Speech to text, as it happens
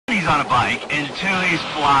he's on a bike, and two, he's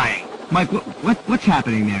flying. Mike, what's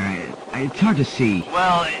happening there? It's hard to see.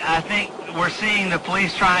 Well, I think we're seeing the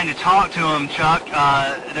police trying to talk to him, Chuck.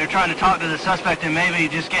 They're trying to talk to the suspect and maybe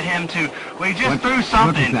just get him to... Well, he just threw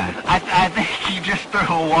something. What was that? I think he just threw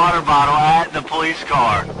a water bottle at the police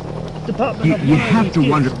car. You have to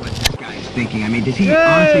wonder what this guy's thinking. I mean, does he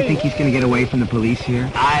honestly think he's going to get away from the police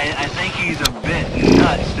here? I think he's a bit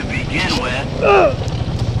nuts to begin with.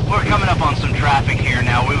 We're coming up on some traffic here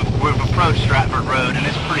now. We've approached Stratford Road, and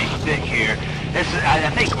it's pretty thick here. I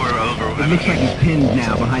think we're over. It looks like he's pinned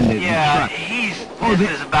now behind the truck.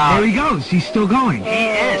 This is about... There he goes. He's still going. He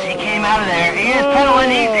is. He came out of there. He is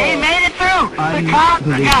pedaling. He made it through. The cop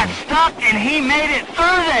got stuck, and he made it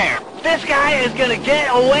through there. This guy is going to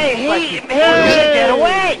get away. He's going to get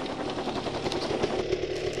away.